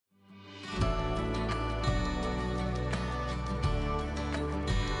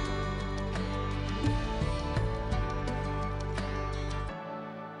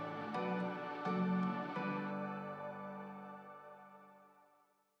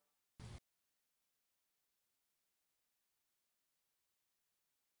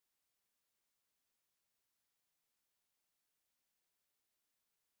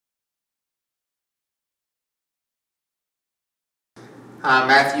I'm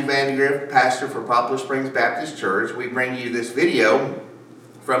Matthew Vandegrift, pastor for Poplar Springs Baptist Church. We bring you this video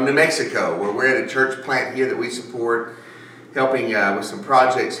from New Mexico, where we're at a church plant here that we support, helping with some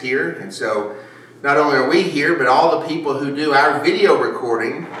projects here. And so not only are we here, but all the people who do our video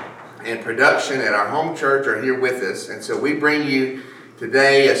recording and production at our home church are here with us. And so we bring you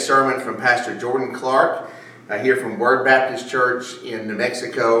today a sermon from Pastor Jordan Clark, here from Word Baptist Church in New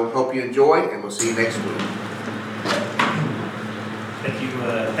Mexico. Hope you enjoy, and we'll see you next week.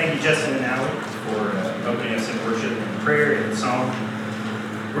 Thank you, Justin and Alec, for opening us in worship and prayer and song.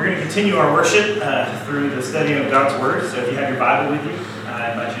 We're going to continue our worship through the study of God's Word. So if you have your Bible with you,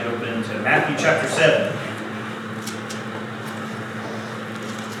 I invite you to open to Matthew chapter 7.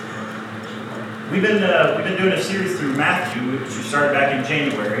 We've been doing a series through Matthew, which we started back in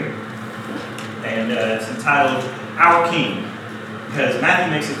January, and it's entitled Our King, because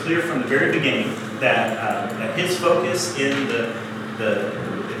Matthew makes it clear from the very beginning that his focus in the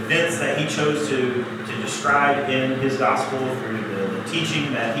events that he chose to describe in his gospel, through the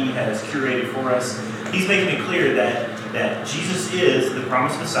teaching that he has curated for us, he's making it clear that Jesus is the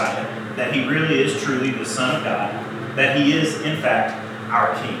promised Messiah, that he really is truly the Son of God, that he is in fact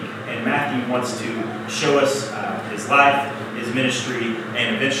our King. And Matthew wants to show us his life, his ministry,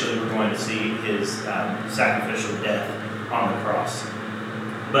 and eventually we're going to see his sacrificial death on the cross.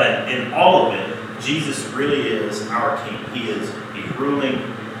 But in all of it, Jesus really is our King. He's ruling,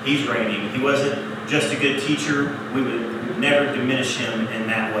 he's reigning. He wasn't just a good teacher. We would never diminish him in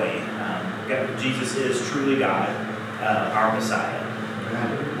that way. Jesus is truly God, our Messiah.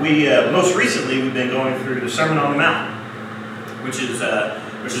 We most recently we've been going through the Sermon on the Mount, which is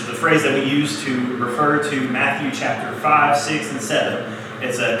the phrase that we use to refer to Matthew chapter 5, 6, and 7.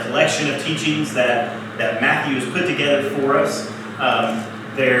 It's a collection of teachings that Matthew has put together for us.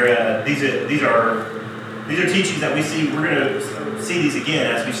 These are teachings that we see. We're going to see these again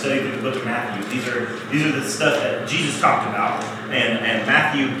as we study through the book of Matthew. These are the stuff that Jesus talked about, and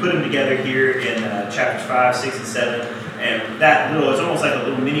Matthew put them together here in chapters 5, 6, and 7. And it's almost like a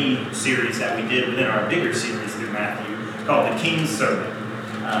little mini series that we did within our bigger series through Matthew called the King's Sermon.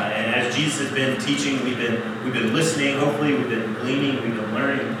 And as Jesus has been teaching, we've been listening. Hopefully, we've been gleaning, we've been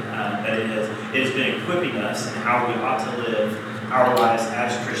learning that it has been equipping us in how we ought to live our lives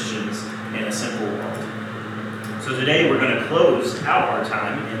as Christians in a simple world. So today we're going to close out our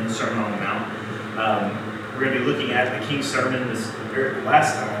time in the Sermon on the Mount. We're going to be looking at the King's Sermon this very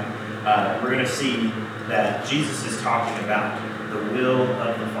last time. We're going to see that Jesus is talking about the will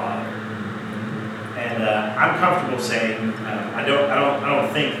of the Father. And I'm comfortable saying, I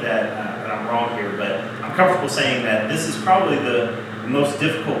don't think that I'm wrong here, but I'm comfortable saying that this is probably the most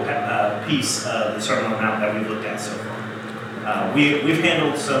difficult piece of the Sermon on the Mount that we've looked at so far. We've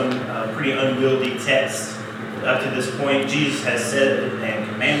handled some pretty unwieldy texts up to this point. Jesus has said and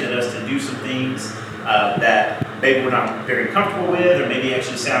commanded us to do some things that maybe we're not very comfortable with, or maybe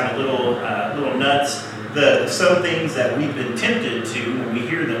actually sound a little nuts. Some things that we've been tempted to, when we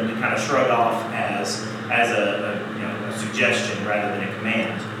hear them, to kind of shrug off as a suggestion rather than a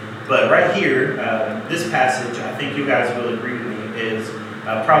command. But right here, this passage, I think you guys will agree with me, is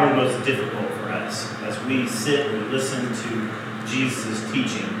probably the most difficult for us. As we sit and we listen to Jesus'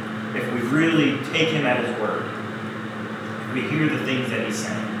 teaching, if we really take him at his word, if we hear the things that he's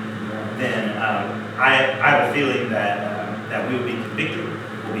saying, then I have a feeling that we will be convicted,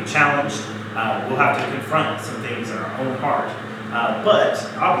 we'll be challenged, we'll have to confront some things in our own heart. But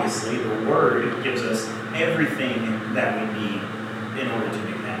obviously, the Word gives us everything that we need in order to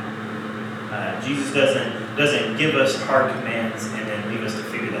do that. Jesus doesn't give us hard commands and then leave us to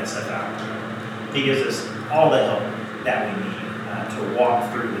figure that stuff out. He gives us all the help that we need to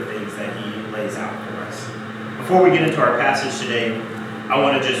walk through the things that he lays out for us. Before we get into our passage today, I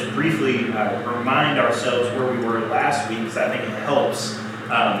want to just briefly remind ourselves where we were last week, because I think it helps.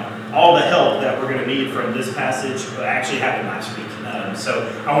 All the help that we're going to need from this passage actually happened last week. So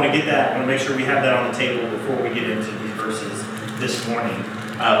I want to get that. I want to make sure we have that on the table before we get into these verses this morning.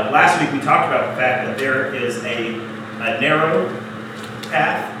 Last week we talked about the fact that there is a narrow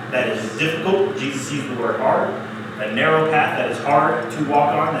path that is difficult. Jesus used the word hard. A narrow path that is hard to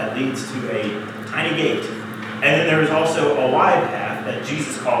walk on that leads to a tiny gate. And then there is also a wide path that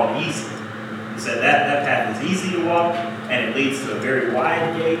Jesus called easy. He said that path is easy to walk, and it leads to a very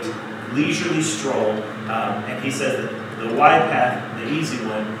wide gate, leisurely stroll. And he says that the wide path, the easy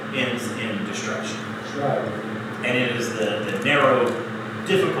one, ends in destruction. Right. And it is the narrow,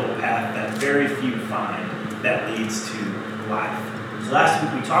 difficult path that very few find that leads to life. So last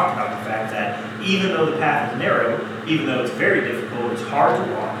week we talked about the fact that even though the path is narrow, even though it's very difficult, it's hard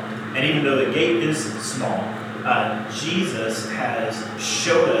to walk, and even though the gate is small, Jesus has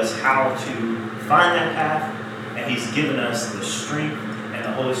showed us how to find that path, and he's given us the strength and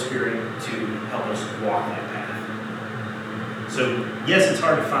the Holy Spirit to help us walk that path. So yes, it's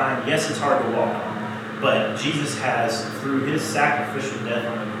hard to find, yes, it's hard to walk on, but Jesus has, through his sacrificial death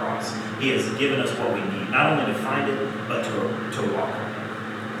on the cross, he has given us what we need, not only to find it, but to walk on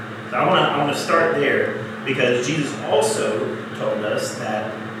it. So I want to start there, because Jesus also told us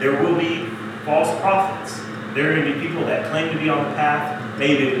that there will be false prophets. There are going to be people that claim to be on the path,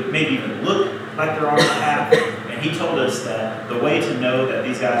 maybe even look like they're on the path, and he told us that the way to know that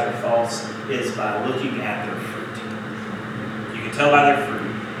these guys are false is by looking at their fruit. You can tell by their fruit.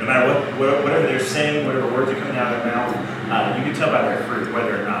 No matter whatever they're saying, whatever words are coming out of their mouth, you can tell by their fruit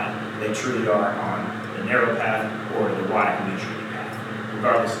whether or not they truly are on the narrow path or the wide community path,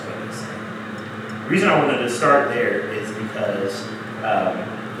 regardless of what they say. The reason I wanted to start there is because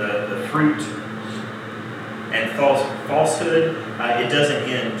the fruit and falsehood, it doesn't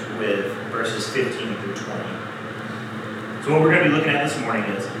end with verses 15 through 20. So what we're going to be looking at this morning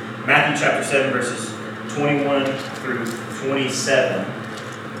is Matthew chapter 7, verses 21 through 27.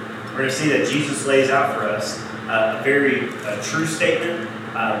 We're going to see that Jesus lays out for us a very true statement.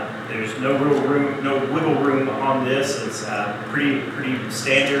 There's no real room, no wiggle room on this. It's a pretty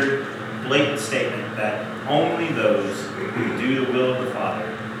standard, blatant statement that only those who do the will of the Father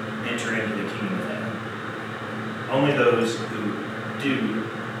enter into the kingdom of heaven. Only those who do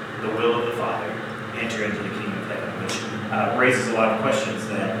the will of the Father enter into the kingdom of heaven, which raises a lot of questions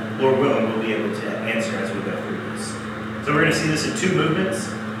that, Lord willing, we'll be able to answer as we go through this. So we're going to see this in two movements.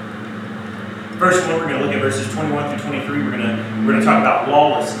 First one, we're going to look at verses 21 through 23. We're going to talk about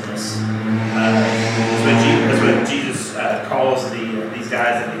lawlessness. That's what Jesus calls these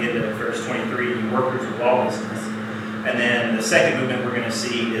guys at the end of verse 23, you workers of lawlessness. And then the second movement we're going to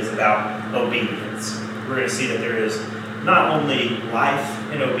see is about obedience. We're going to see that there is not only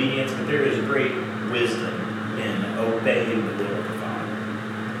life in obedience, but there is great wisdom in obeying the will of the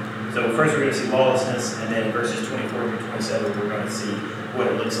Father. So first we're going to see lawlessness, and then in verses 24 through 27 we're going to see what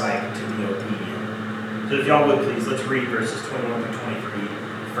it looks like to be obedient. So if y'all would please, let's read verses 21 through 23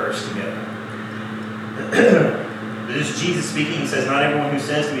 first together. This is Jesus speaking. He says, "Not everyone who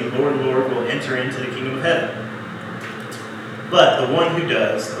says to me, Lord, Lord, will enter into the kingdom of heaven, but the one who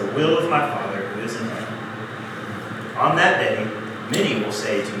does the will of my Father who is in heaven. On that day, many will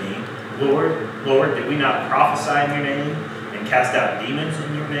say to me, Lord, Lord, did we not prophesy in your name, and cast out demons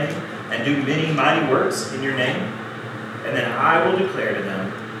in your name, and do many mighty works in your name? And then I will declare to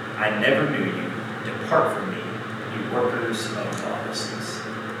them, I never knew you. Depart from me, you workers of lawlessness."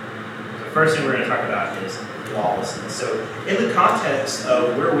 The first thing we're going to talk about is lawlessness. So in the context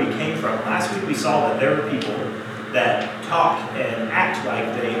of where we came from, last week we saw that there are people that talk and act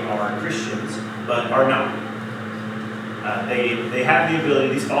like they are Christians, but are not. They have the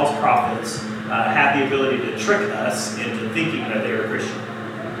ability, these false prophets have the ability to trick us into thinking that they are Christian.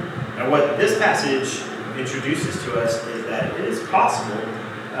 And what this passage introduces to us is that it is possible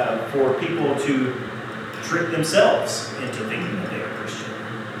for people to trick themselves into thinking that they are Christian.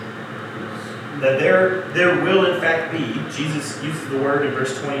 That there will in fact be, Jesus uses the word in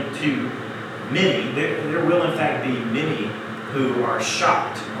verse 22, many, there will in fact be many who are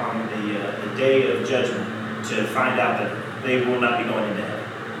shocked on the day of judgment to find out that they will not be going into heaven.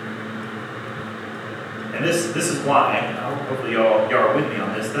 And this is why, hopefully y'all are with me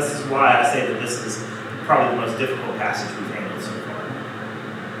on this, this is why I say that this is probably the most difficult passage we've handled so far.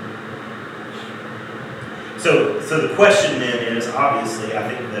 So the question then is, obviously, I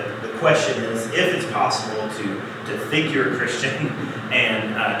think that the question is if it's possible to think you're a Christian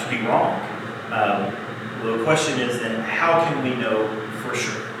and to be wrong. Well, the question is then, how can we know for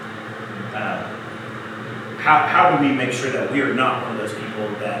sure? How do we make sure that we are not one of those people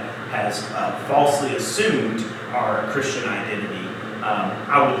that has falsely assumed our Christian identity?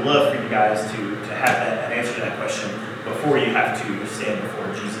 I would love for you guys to have that answer to that question before you have to stand before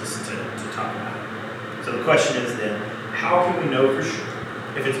Jesus to talk about it. So the question is then, how can we know for sure?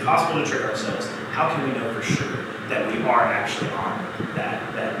 If it's possible to trick ourselves, how can we know for sure that we are actually on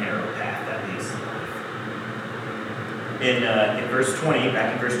that narrow path that leads to life? In verse 20,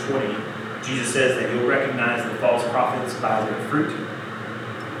 back in verse 20, Jesus says that you'll recognize the false prophets by their fruit.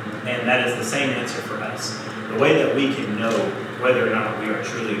 And that is the same answer for us. The way that we can know whether or not we are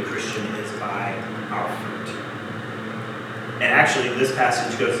truly a Christian is by our fruit. And actually, this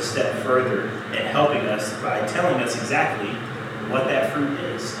passage goes a step further in helping us by telling us exactly what that fruit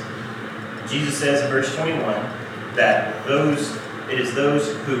is. Jesus says in verse 21 that it is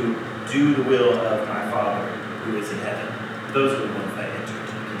those who do the will of my Father who is in heaven. Those are the ones that enter into the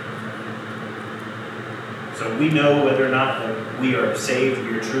kingdom of heaven. So So we know whether or not we are saved,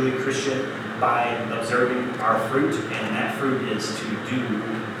 we are truly Christian by observing our fruit, and that fruit is to do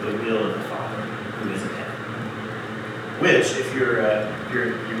the will of the Father who is in heaven. Which, if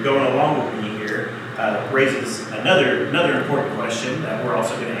you're going along with me here, raises another important question that we're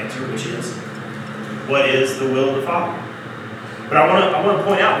also going to answer, which is, what is the will of the Father? But I want to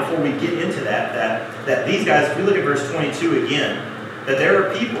point out before we get into that these guys, if we look at verse 22 again, that there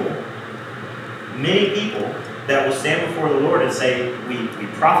are people, many people, that will stand before the Lord and say, we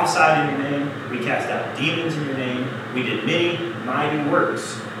prophesied in your name, we cast out demons in your name, we did many mighty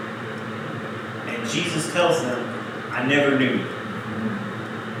works. And Jesus tells them, I never knew you.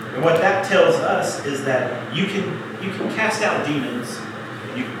 And what that tells us is that you can cast out demons,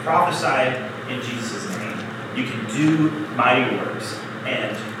 you can prophesy in Jesus' name, you can do mighty works,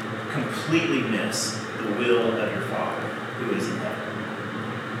 and completely miss the will of your Father who is in heaven.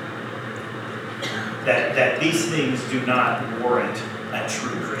 That these things do not warrant a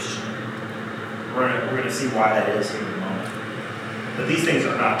true Christian. We're going to see why that is here in a moment. But these things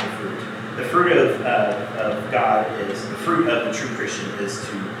are not the fruit. The fruit of God is, the fruit of the true Christian is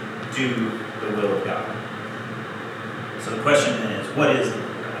to do the will of God. So the question then is, what is the will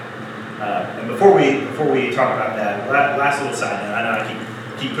of God? And before we talk about that, last little side note, I know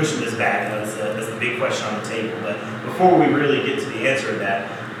I keep pushing this back, that's the big question on the table, but before we really get to the answer of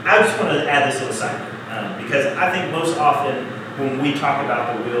that, I just want to add this little side note. Because I think most often when we talk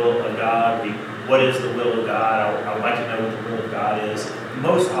about the will of God, what is the will of God, I would like to know what the will of God is.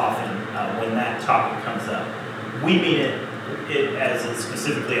 Most often when that topic comes up, we mean it as it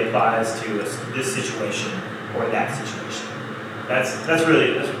specifically applies to this situation or that situation. That's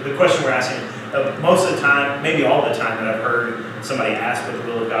really the question we're asking. Most of the time, maybe all the time that I've heard somebody ask what the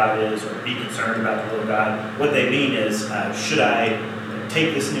will of God is or be concerned about the will of God, what they mean is, should I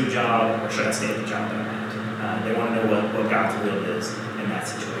take this new job or should I stay at the job that I'm at? They want to know what God's will is in that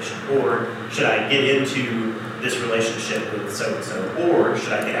situation. Or should I get into this relationship with so-and-so? Or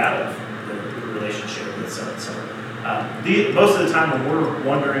should I get out of the relationship with so-and-so? Most of the time when we're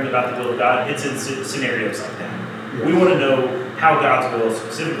wondering about the will of God, it's in scenarios like that. Yes. We want to know how God's will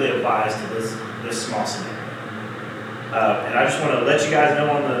specifically applies to this small scenario. And I just want to let you guys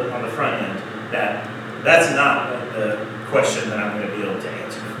know on the front end that that's not the question that I'm going to be able to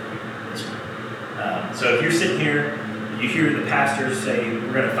answer this one. So if you're sitting here, you hear the pastors say,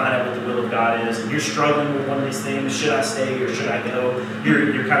 we're going to find out what the will of God is, and you're struggling with one of these things, should I stay or should I go?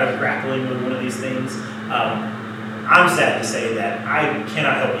 You're kind of grappling with one of these things. I'm sad to say that I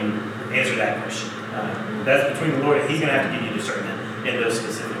cannot help you answer that question. That's between the Lord. He's going to have to give you discernment in those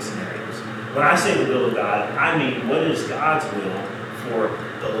specific scenarios. When I say the will of God, I mean what is God's will for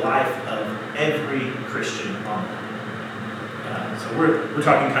the life of every Christian on earth. So we're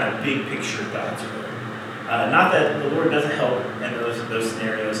talking kind of big picture God's will. Not that the Lord doesn't help in those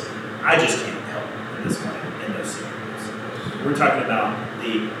scenarios. I just can't help at this point in those scenarios. We're talking about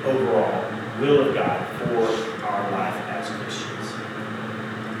the overall will of God for our life as Christians.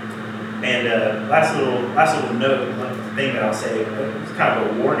 And last little note, thing that I'll say, it's kind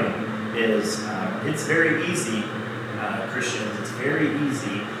of a warning, is it's very easy, Christians, it's very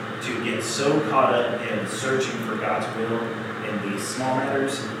easy to get so caught up in searching for God's will in these small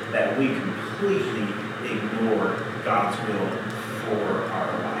matters that we completely ignore God's will for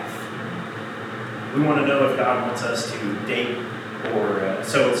our life. We want to know if God wants us to date or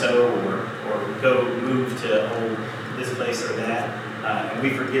so-and-so or go move to this place or that. And we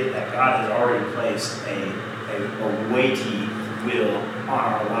forget that God has already placed a weighty will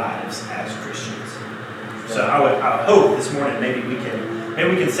on our lives as Christians. So I would hope this morning maybe we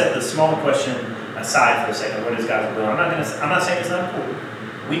can set the small question aside for a second. What is God's will? I'm not saying it's not important.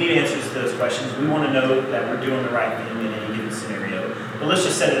 We need answers to those questions. We want to know that we're doing the right thing in any given scenario. But let's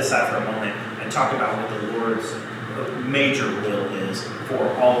just set it aside for a moment and talk about what the Lord's major will is for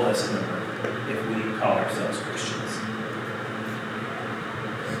all of us in the room if we call ourselves Christians.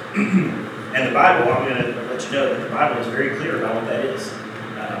 And the Bible, I'm going to let you know that the Bible is very clear about what that is.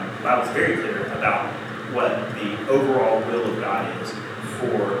 The Bible is very clear about what the overall will of God is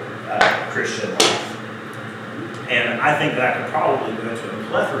for Christian life. And I think that I could probably go into a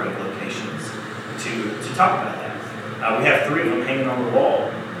plethora of locations to talk about that. We have 3 of them hanging on the wall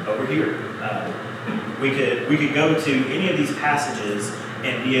over here. We could go to any of these passages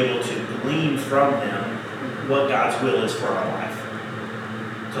and be able to glean from them what God's will is for our life.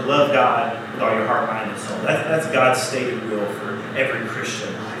 To love God with all your heart, mind, and soul. That's God's stated will for every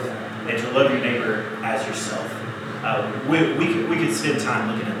Christian life. And to love your neighbor as yourself. We could spend time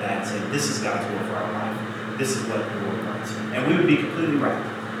looking at that and say, this is God's will for our life. This is what the Lord wants. And we would be completely right.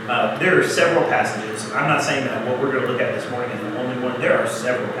 There are several passages. I'm not saying that what we're going to look at this morning is the only one. There are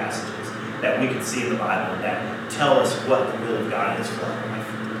several passages that we can see in the Bible that tell us what the will of God is for our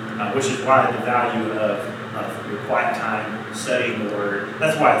life, which is why the value of your quiet time, studying the Word,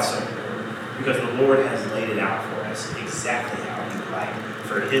 that's why it's so important. Because the Lord has laid it out for us exactly how He would like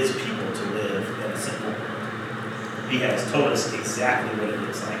for His people to live in a simple world. He has told us exactly what it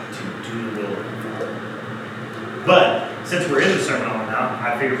looks like to do the will of the Father. But since we're in the Sermon on the Mount,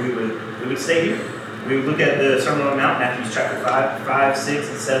 I figured we would stay here. We would look at the Sermon on the Mount, Matthew chapter 5, 6,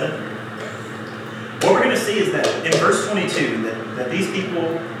 and 7. What we're going to see is that in verse 22, that these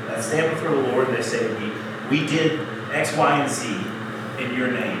people that stand before the Lord, they say, we did X, Y, and Z in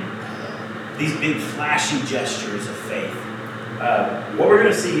your name. These big flashy gestures of faith. What we're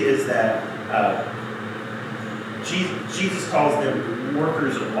going to see is that Jesus calls them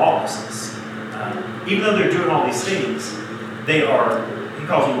workers of lawlessness. Even though they're doing all these things, He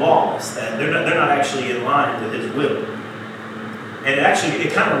calls them lawless, that they're not actually in line with His will. And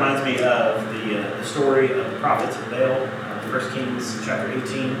it kind of reminds me of the story of the prophets of Baal, 1 Kings chapter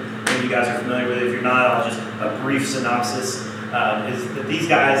 18. Maybe you guys are familiar with it. If you're not, I'll just a brief synopsis. Is that these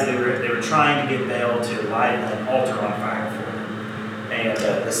guys, they were trying to get Baal to light an altar on fire for them. And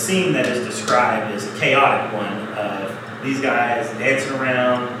the scene that is described is a chaotic one of these guys dancing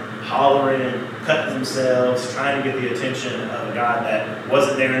around, hollering, cutting themselves, trying to get the attention of a God that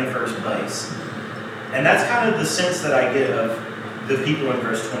wasn't there in the first place. And that's kind of the sense that I get of the people in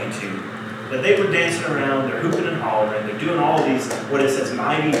verse 22. That they were dancing around, they're hooping and hollering, they're doing all of these, what it says,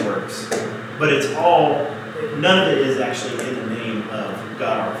 mighty works. But it's all, none of it is actually in the name of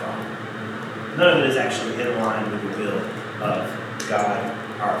God our Father. None of it is actually in line with the will of God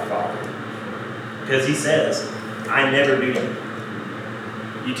our Father. Because He says, I never knew you.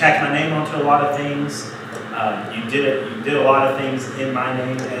 You tacked my name onto a lot of things. You did a lot of things in my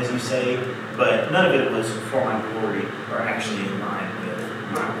name, as you say, but none of it was for my glory or actually in line with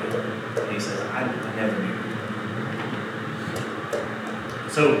my will. And He says, I never knew you.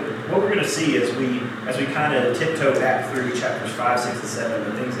 So what we're going to see as we kind of tiptoe back through chapters 5, 6, and 7,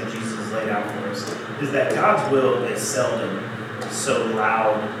 the things that Jesus has laid out for us, is that God's will is seldom so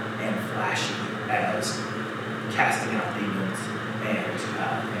loud and flashy as casting out demons and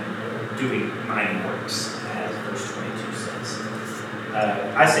doing mighty works, as verse 22 says.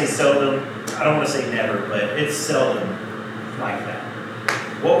 I say seldom, I don't want to say never, but it's seldom like that.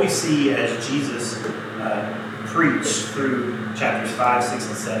 What we see as Jesus preached through chapters 5, 6,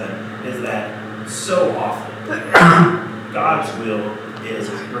 and 7 is that so often God's will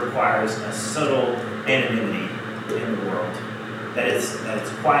requires a subtle anonymity in the world. That it's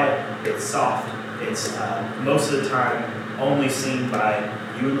quiet, it's soft, it's most of the time only seen by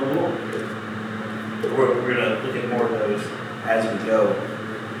you and the Lord. We're going to look at more of those as we go.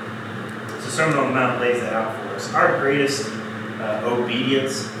 So Sermon on the Mount lays that out for us. Our greatest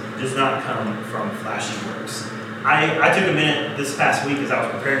obedience does not come from flashy works. I took a minute this past week as I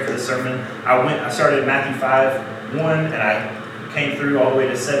was preparing for the sermon. I started at Matthew 5:1 and I came through all the way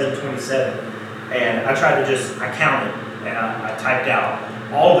to 7:27. And I tried to I counted and I typed out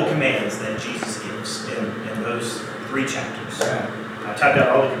all the commands that Jesus gives in those 3 chapters. I typed out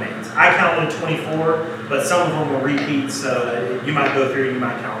all the commands. I counted 24, but some of them were repeats, so you might go through and you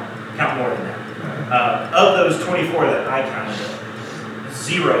might count more than that. Of those 24 that I counted,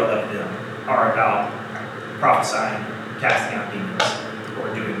 0 of them are about prophesying, casting out demons,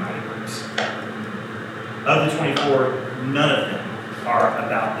 or doing mighty works. Of the 24, none of them are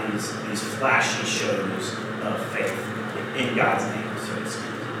about these flashy shows of faith in God's name, so to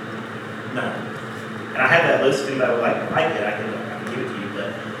speak. None of them. And I had that list. If anybody would like it, I can give it to you.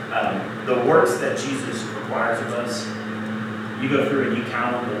 But the works that Jesus requires of us, you go through and you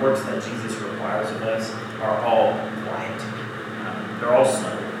count them. The works that Jesus requires of us are all quiet. They're all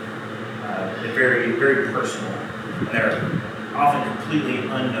slow. They're very, very personal. And they're often completely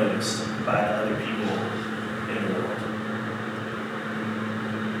unnoticed by the other people in the world.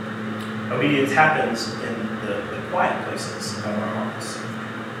 Obedience happens in the quiet places of our hearts,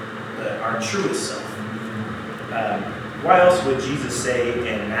 our truest self. Why else would Jesus say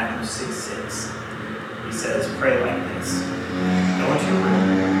in Matthew 6:6? He says, pray like this. Go into your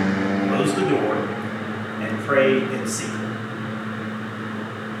room, close the door, and pray in secret.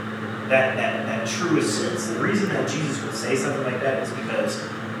 That truest sense. The reason that Jesus would say something like that is because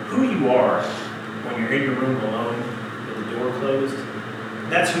who you are when you're in your room alone with the door closed,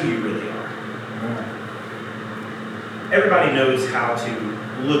 that's who you really are. Everybody knows how to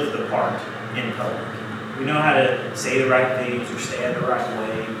look the part in public. We know how to say the right things or stand the right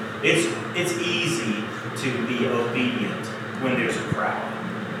way. It's easy to be obedient when there's a crowd.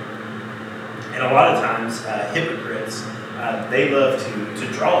 And a lot of times, hypocrites, they love to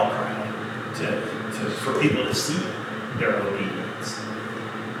draw a crowd for people to see their obedience.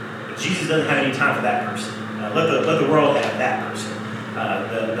 But Jesus doesn't have any time for that person. Let the world have that person,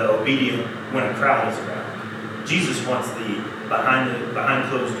 the obedient when a crowd is around. Jesus wants the behind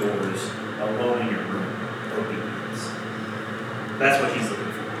closed doors, alone in your room obedience. That's what he's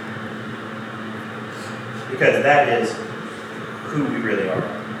looking for. Because that is who we really are.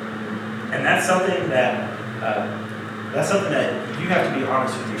 And that's something that you have to be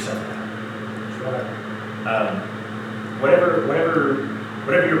honest with yourself about.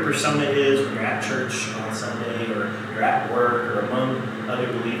 Whatever your persona is when you're at church on Sunday, or you're at work, or among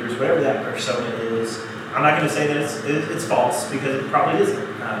other believers, whatever that persona is, I'm not going to say that it's false, because it probably isn't.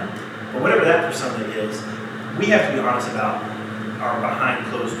 But whatever that persona is, we have to be honest about our behind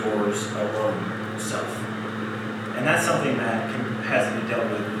closed doors alone self. And that's something that has to be dealt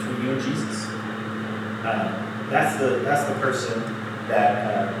with between you and Jesus. That's the person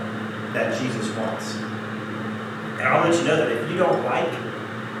that Jesus wants. And I'll let you know that if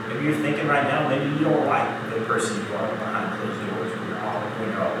maybe you're thinking right now, maybe you don't like the person you are behind closed doors when you're all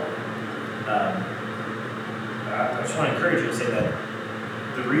alone. I just want to encourage you to say that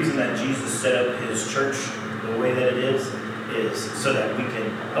the reason that Jesus set up his church the way that it is so that we can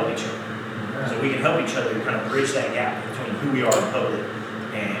help each other. So we can help each other kind of bridge that gap between who we are in public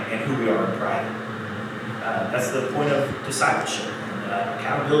and who we are in private. That's the point of discipleship and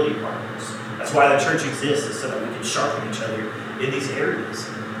accountability partners. That's why the church exists, is so that we can sharpen each other in these areas.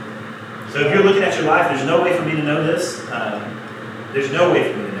 So if you're looking at your life, there's no way for me to know this. There's no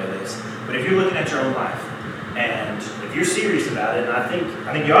way for me to know this. But if you're looking at your own life, and if you're serious about it, and I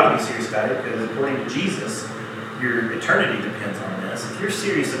think you ought to be serious about it, because according to Jesus, your eternity depends on this. If you're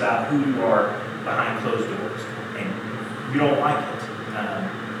serious about who you are behind closed doors and you don't like it,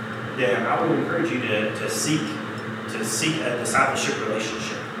 then I would encourage you to seek a discipleship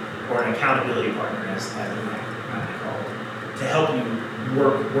relationship, or an accountability partner, as it might be called, to help you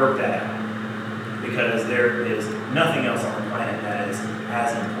work that out. Because there is nothing else on the planet that is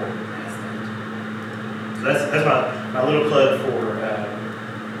as important as that. So that's my little plug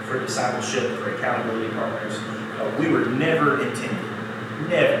for discipleship, for accountability partners. We were never intended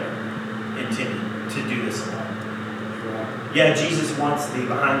to do this alone. Yeah, Jesus wants the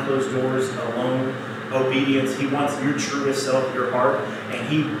behind closed doors, alone obedience. He wants your truest self, your heart, and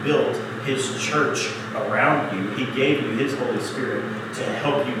he built his church around you. He gave you his Holy Spirit to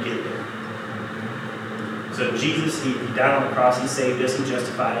help you get there. So Jesus, he died on the cross. He saved us. He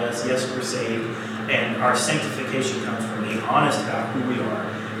justified us. Yes, we're saved. And our sanctification comes from being honest about who we are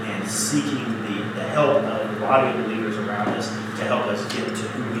and seeking the help of the body of believers around us to help us get to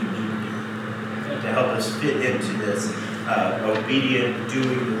who we need to be, to help us fit into this obedient,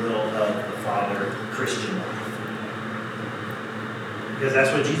 doing the will of the Father Christian life. Because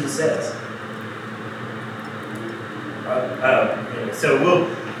that's what Jesus says. So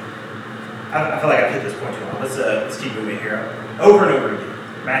I feel like I've hit this point too long. Let's keep moving here. Over and over again.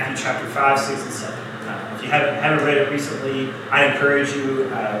 Matthew chapter 5, 6, and 7. If you haven't read it recently, I encourage you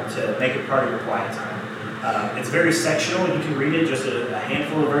to make it part of your quiet time. It's very sectional. You can read it just a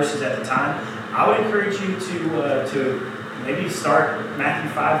handful of verses at a time. I would encourage you to maybe start Matthew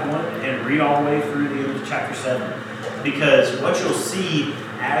 5:1 and read all the way through the end of chapter 7. Because what you'll see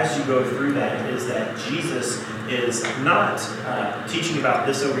as you go through that is that Jesus is not teaching about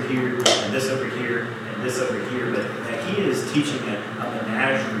this over here, and this over here, and this over here, but that he is teaching a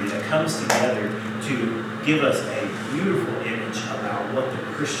menagerie that comes together to give us a beautiful image about what the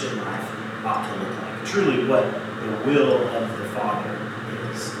Christian life ought to look like. Truly what the will of the Father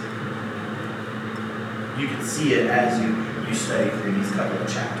is. You can see it as you study through these couple of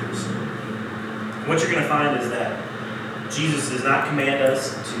chapters. What you're going to find is that Jesus does not command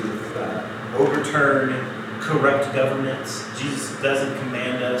us to overturn corrupt governments. Jesus doesn't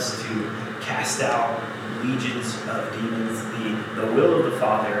command us to cast out legions of demons. The will of the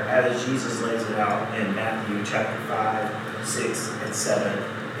Father, as Jesus lays it out in Matthew chapter 5, 6, and 7,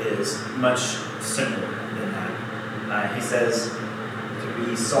 is much simpler than that. He says to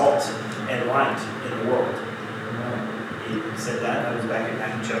be salt and light in the world. He said that was back in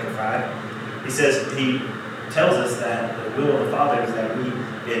Matthew chapter 5. He tells us that the will of the Father is that we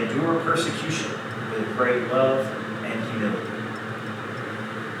endure persecution with great love and humility.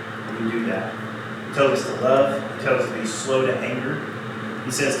 We do that. He tells us to love. He tells us to be slow to anger.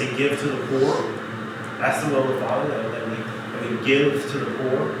 He says to give to the poor. That's the will of the Father, that we give to the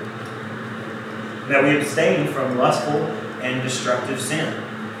poor. That we abstain from lustful and destructive sin.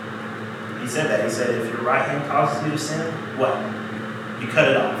 He said that. He said, if your right hand causes you to sin, what? You cut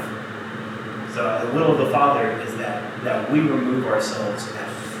it off. So the will of the Father is that we remove ourselves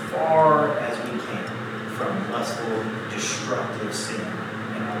as far as we can from lustful, destructive sin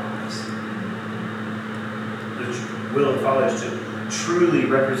in our lives. The will of the Father is to truly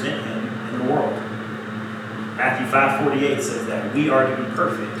represent Him in the world. Matthew 5:48 says that we are to be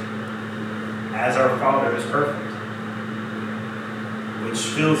perfect as our Father is perfect. Which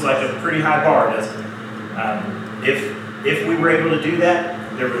feels like a pretty high bar, doesn't it? If we were able to do that,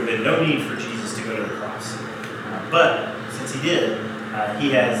 there would have been no need for Jesus to go to the cross. But since He did,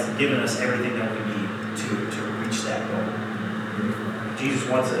 He has given us everything that we need to reach that goal. Jesus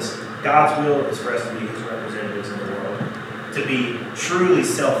wants us, God's will is for us to be His representatives in the world, to be truly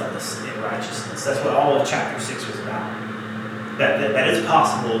selfless in righteousness. That's what all of chapter 6 was about. That it's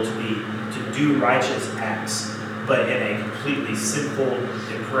possible to do righteous acts, but in a completely sinful,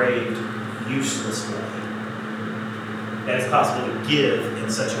 depraved, useless way. That it's possible to give in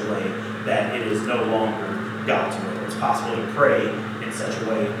such a way that it is no longer God's will. It's possible to pray in such a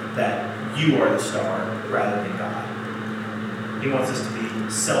way that you are the star rather than God. He wants us to be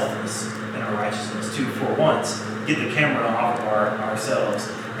selfless in our righteousness, to, for once, get the camera off of ourselves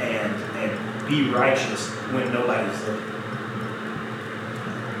and be righteous when nobody's looking.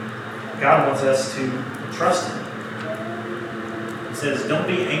 God wants us to trust Him. He says, don't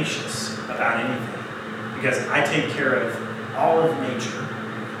be anxious about anything, because I take care of all of nature.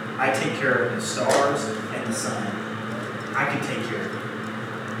 I take care of the stars and the sun. I can take care of it.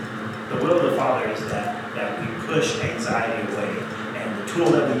 The will of the Father is that we push anxiety away, and the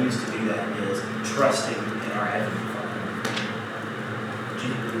tool that we use to do that is trusting in our Heavenly Father.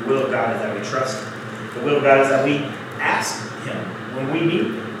 The will of God is that we trust Him. The will of God is that we ask Him when we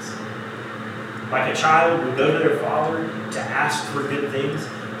need things. Like a child would go to their father to ask for good things,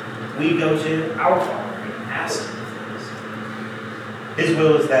 we go to our Father and ask Him for things. His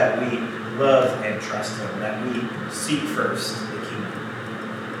will is that we love and trust Him, that we seek first the kingdom.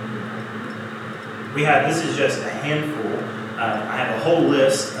 This is just a handful. I have a whole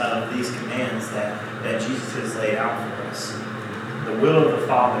list of these commands that Jesus has laid out for us. The will of the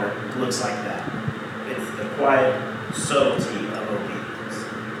Father looks like that. It's the quiet subtlety of obedience.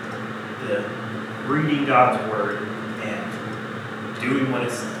 The reading God's Word and doing what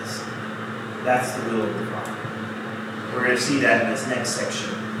it says. That's the will of the Father. We're going to see that in this next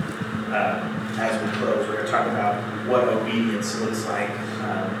section as we close. We're going to talk about what obedience looks like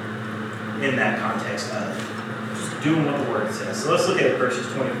in that context of just doing what the Word says. So let's look at verses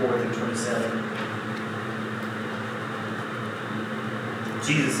 24 through 27.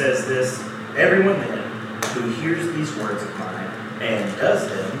 Jesus says this, "Everyone then who hears these words of mine and does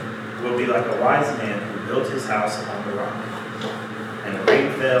them will be like a wise man who built his house upon the rock. And the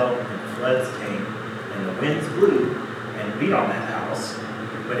rain fell, and the floods came, and the winds blew and beat on that house,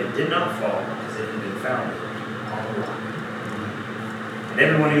 but it did not fall because it had been founded on the rock. And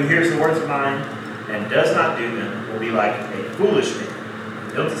everyone who hears the words of mine and does not do them will be like a foolish man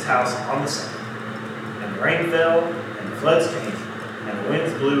who built his house on the sand. And the rain fell, and the floods came, and the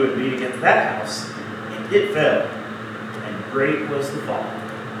winds blew and beat against that house, and it fell, and great was the fall."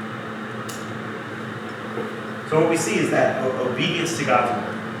 So what we see is that obedience to God's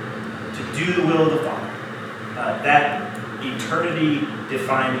word, to do the will of the Father, that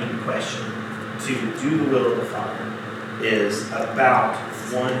eternity-defining question, to do the will of the Father, is about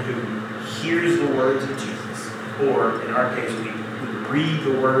one who hears the words of Jesus, or in our case, we read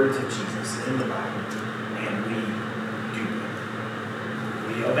the words of Jesus in the Bible, and we do them.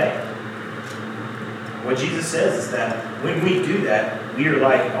 We obey. What Jesus says is that when we do that, we are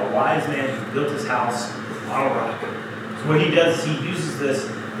like a wise man who built his house on a rock. So what he does is he uses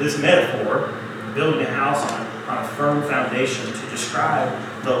this metaphor, building a house on a firm foundation, to describe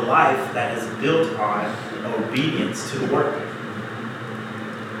the life that is built on obedience to the Word.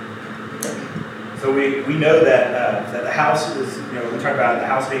 So we know that the house is, we talk about the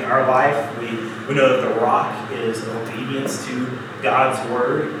house being our life. We know that the rock is obedience to God's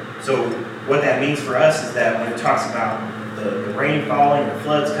Word. So what that means for us is that when it talks about the rain falling, the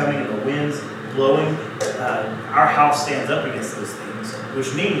floods coming, and the winds blowing, our house stands up against those things,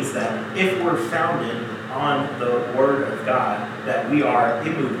 which means that if we're founded on the Word of God, that we are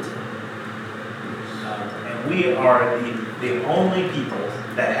immovable. And we are the only people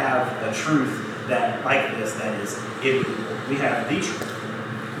that have a truth that like this, that is immovable. We have the truth.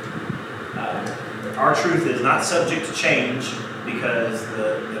 Our truth is not subject to change because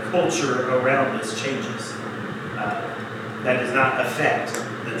the culture around us changes. That does not affect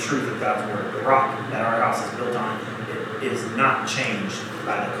the truth of God's Word. The rock that our house is built on is not changed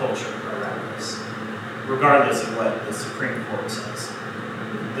by the culture around us, regardless of what the Supreme Court says.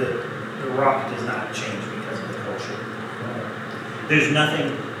 the rock does not change because of the culture. There's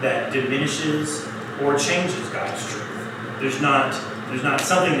nothing that diminishes or changes God's truth. There's not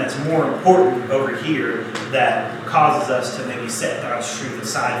something that's more important over here that causes us to maybe set God's truth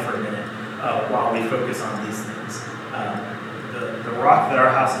aside for a minute while we focus on these things. The rock that our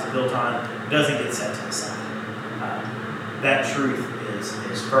house is built on doesn't get set to the side. That truth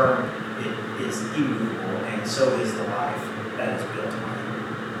is firm, it is immovable, and so is the life that is built on it.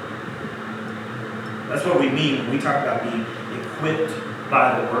 That's what we mean when we talk about being equipped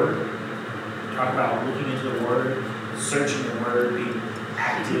by the Word. We talk about looking into the Word, searching the Word, being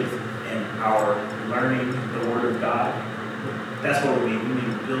active in our learning the Word of God. That's what we mean. We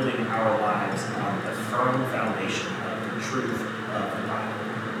mean building our lives on the firm foundation of the truth of the Bible.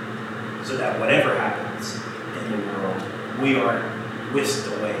 So that whatever happens in the world, we aren't whisked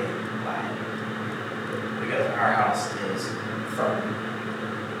away by it. Because our house is firm.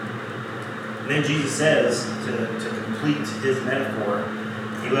 And then Jesus says, to complete his metaphor,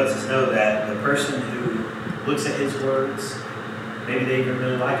 he lets us know that the person who looks at his words, maybe they even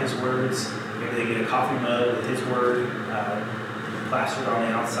really like his words, maybe they get a coffee mug with his word plastered on the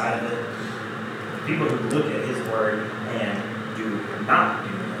outside of it. The people who look at his word and do not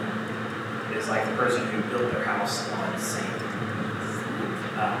do them is like the person who built their house on sand.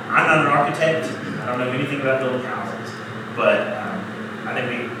 I'm not an architect. I don't know anything about building houses, but I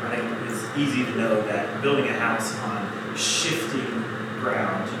think it's easy to know that building a house on shifting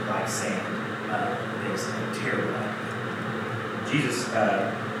ground like sand is a terrible idea. Jesus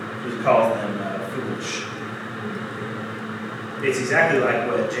calls them foolish. It's exactly like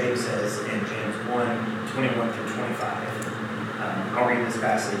what James says in James 1:21 through 25. I'll read this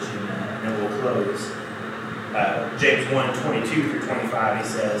passage and then we'll close. James 1:22 through 25, he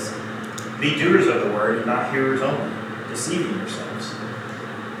says, "Be doers of the word and not hearers only, deceiving yourselves.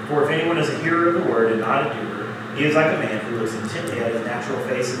 For if anyone is a hearer of the word and not a doer, he is like a man who looks intently at his natural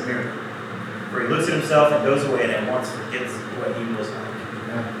face in the mirror. For he looks at himself and goes away and at once forgets what he was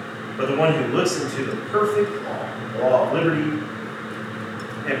like. But the one who looks into the perfect law, the law of liberty,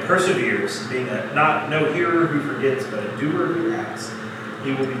 and perseveres, being no hearer who forgets, but a doer who acts,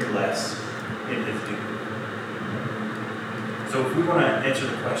 he will be blessed in his doing." So if we want to answer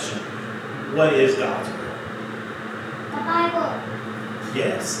the question, what is God's will? The Bible.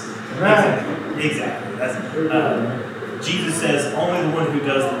 Yes. Exactly. Jesus says only the one who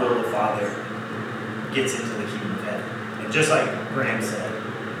does the will of the Father gets into the kingdom of heaven. And just like Graham said,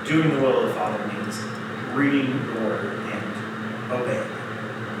 doing the will of the Father means reading the Word and obeying.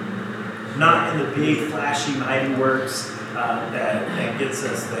 Not in the big, flashy, mighty works that gets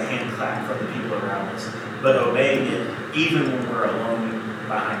us the hand clap from the people around us, but obeying it even when we're alone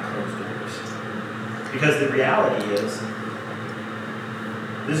behind closed doors. Because the reality is,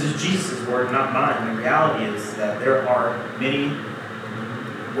 this is Jesus' word, not mine. The reality is that there are many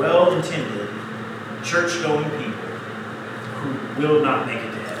well-intended, church-going people who will not make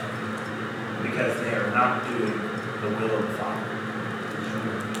it to heaven because they are not doing the will of the Father.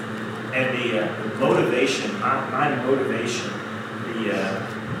 And the motivation, my motivation, the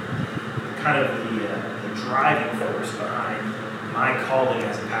driving force behind my calling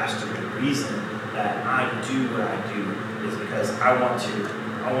as a pastor, the reason that I do what I do is because I want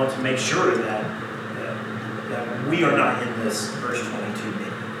to make sure that we are not in this verse 22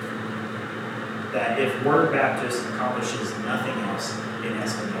 meeting. That if Word Baptist accomplishes nothing else in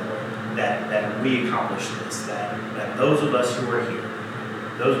Espanola, that we accomplish this, that those of us who are here,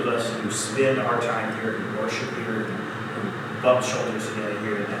 those of us who spend our time here, who worship here, who bump shoulders together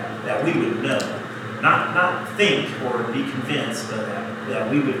here, that we would know, not think or be convinced, but that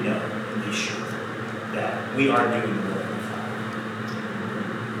we would know and be sure that we are doing the will of the Father.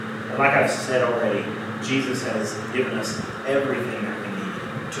 And like I've said already, Jesus has given us everything that we need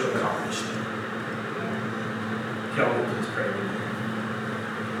to accomplish it. Y'all will please pray with me.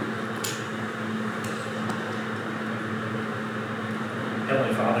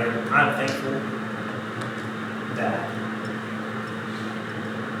 Heavenly Father, I'm thankful that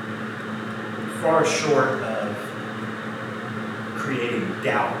far short of creating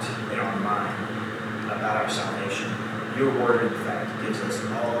doubt in our mind about our salvation, your word, in fact, gives us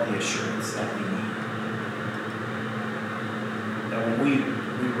all the assurance that we need. That when we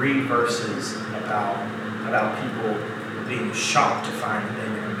read verses about people being shocked to find that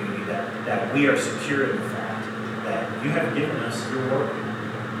in their community, that we are secure in the fact that you have given us your word.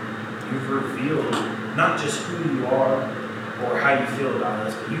 You've revealed not just who you are or how you feel about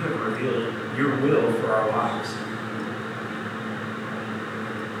us, but you have revealed your will for our lives.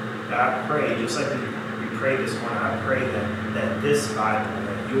 God, I pray, just like we pray this morning, I pray that this Bible,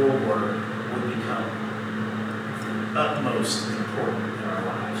 that your word would become utmost important in our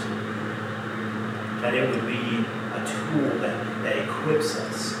lives. That it would be a tool that equips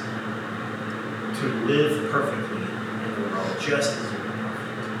us to live perfectly in the world, just as you are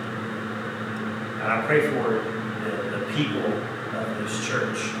perfect. And I pray for the people of this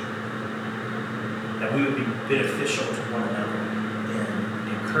church, that we would be beneficial to one another in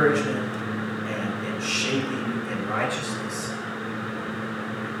encouragement and in shaping in righteousness.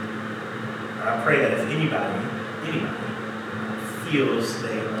 And I pray that if anybody feels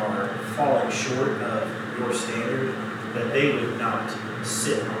they are falling short of your standard, that they would not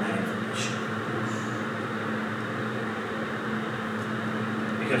sit on that information.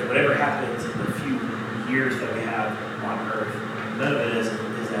 Because whatever happens in the few years that we have on earth, none of it is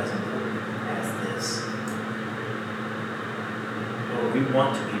as important as this. Lord, we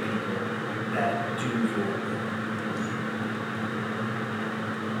want to be people that do your will.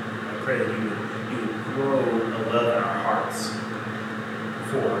 I pray that you would grow a love in our hearts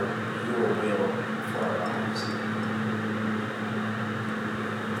for your will for our lives.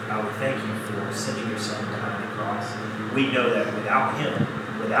 God, we thank you for sending your Son down on the cross. We know that without him,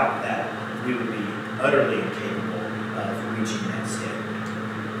 without that, we would be utterly incapable of reaching that standard.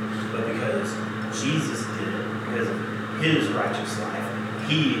 But because Jesus did it, because of his righteous life,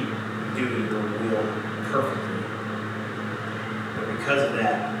 he did your will perfectly. But because of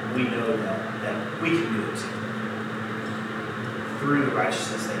that, we know that we can do it too. Through the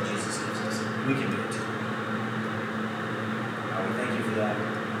righteousness that Jesus gives us, we can do it too. God, we thank you for that.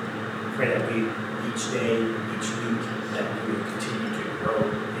 Pray that we, each day, each week, that we will continue to grow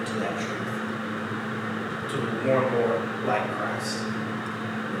into that truth, to look more and more like Christ.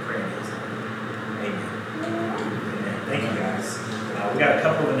 We pray in his name. Amen. Amen. Thank you, guys. We got a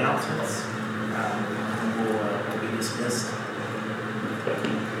couple of announcements. We'll be dismissed.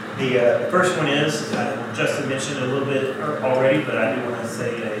 The first one is, Justin mentioned a little bit already, but I do want to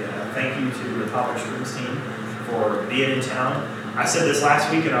say a thank you to the Poplar Springs team for being in town. I said this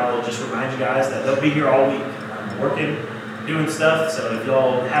last week, and I'll just remind you guys that they'll be here all week, working, doing stuff. So if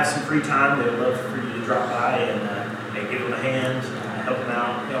y'all have some free time, they would love for you to drop by and give them a hand, help them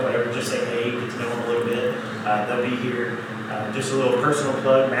out, whatever. Just say hey, get to know them a little bit. They'll be here. Just a little personal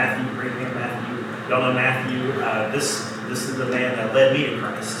plug. Matthew, bring here Matthew. Y'all know Matthew. This is the man that led me to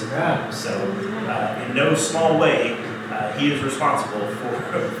Christ. Yeah. So in no small way, he is responsible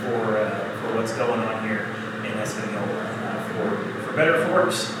for what's going on here in Espanol, for better or for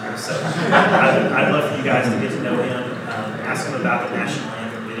worse. So I'd love for you guys to get to know him. Ask him about the national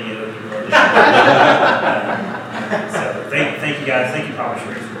anthem video. So thank you guys. Thank you, Poplar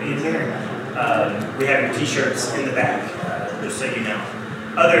Springs, for being here. We have your T-shirts in the back, just so you know.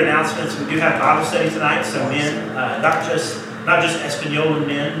 Other announcements: we do have Bible study tonight. So men, not just Espanolan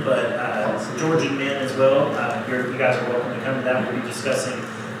men, but Georgian men as well. You guys are welcome to come to that. We'll be discussing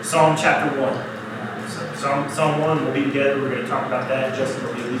Psalm chapter 1. So Psalm 1 will be together. We're going to talk about that. Justin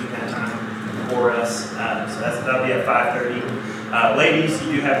will be leading that time for us. So that'll be at 5:30. Ladies,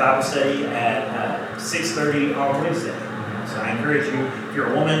 you do have Bible study at 6:30 on Wednesday. So I encourage you, if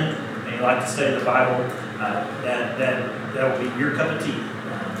you're a woman and you like to study the Bible, that will be your cup of tea.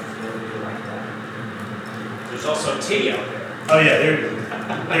 You'll like that. There's also tea out there. Oh yeah,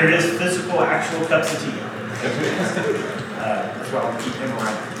 there is physical, actual cups of tea out there. That's why I'll keep them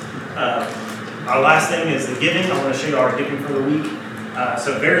around. Our last thing is the giving. I want to show you our giving for the week.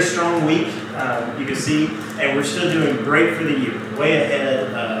 So very strong week, you can see, and we're still doing great for the year, way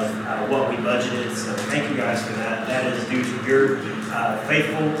ahead of what we budgeted. So thank you guys for that. That is due to your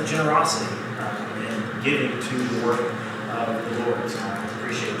faithful generosity in giving to the work of the Lord. So I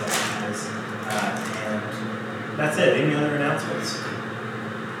appreciate that, guys. And that's it. Any other announcements?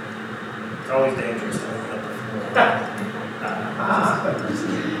 It's always dangerous to open up the floor.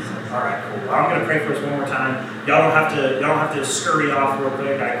 All right, cool. Well, I'm going to pray for us one more time. Y'all don't have to scurry off real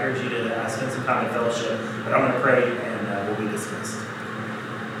quick. I encourage you to spend some time in fellowship. But I'm going to pray and we'll be dismissed.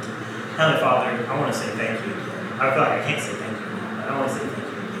 Heavenly Father, I want to say thank you again. I feel like I can't say thank you enough, but I want to say thank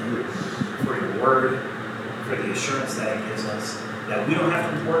you again for your word, for the assurance that it gives us, that we don't have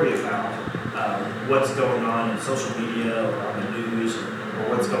to worry about what's going on in social media or on the news or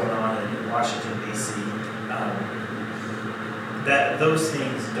what's going on in Washington, D.C. That those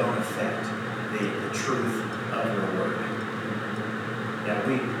things don't affect the truth of your word. That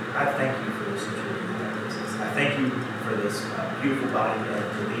I thank you for this security practices. I thank you for this beautiful body of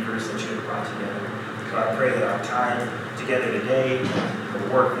believers that you have brought together. So I pray that our time together today and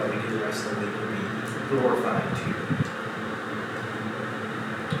the work that we do the rest of the week will be glorifying to you.